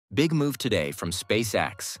Big move today from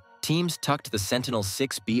SpaceX. Teams tucked the Sentinel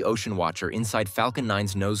 6B Ocean Watcher inside Falcon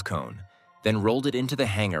 9's nose cone, then rolled it into the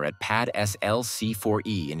hangar at Pad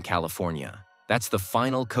SLC-4E in California. That's the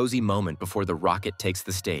final cozy moment before the rocket takes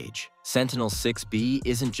the stage. Sentinel 6B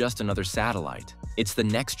isn't just another satellite. It's the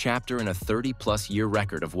next chapter in a 30-plus-year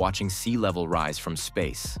record of watching sea level rise from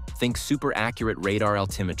space. Think super-accurate radar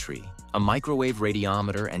altimetry, a microwave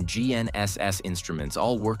radiometer, and GNSS instruments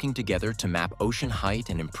all working together to map ocean height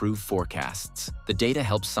and improve forecasts. The data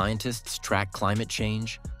helps scientists track climate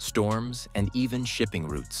change, storms, and even shipping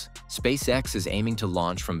routes. SpaceX is aiming to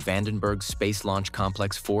launch from Vandenberg Space Launch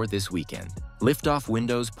Complex 4 this weekend. Liftoff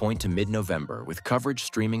windows point to mid-November, with coverage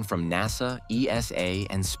streaming from NASA, ESA,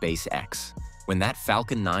 and SpaceX. When that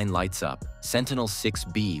Falcon 9 lights up, Sentinel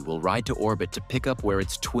 6B will ride to orbit to pick up where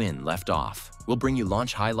its twin left off. We'll bring you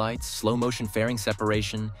launch highlights, slow-motion fairing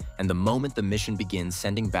separation, and the moment the mission begins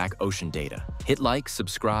sending back ocean data. Hit like,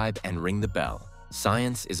 subscribe, and ring the bell.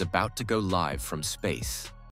 Science is about to go live from space.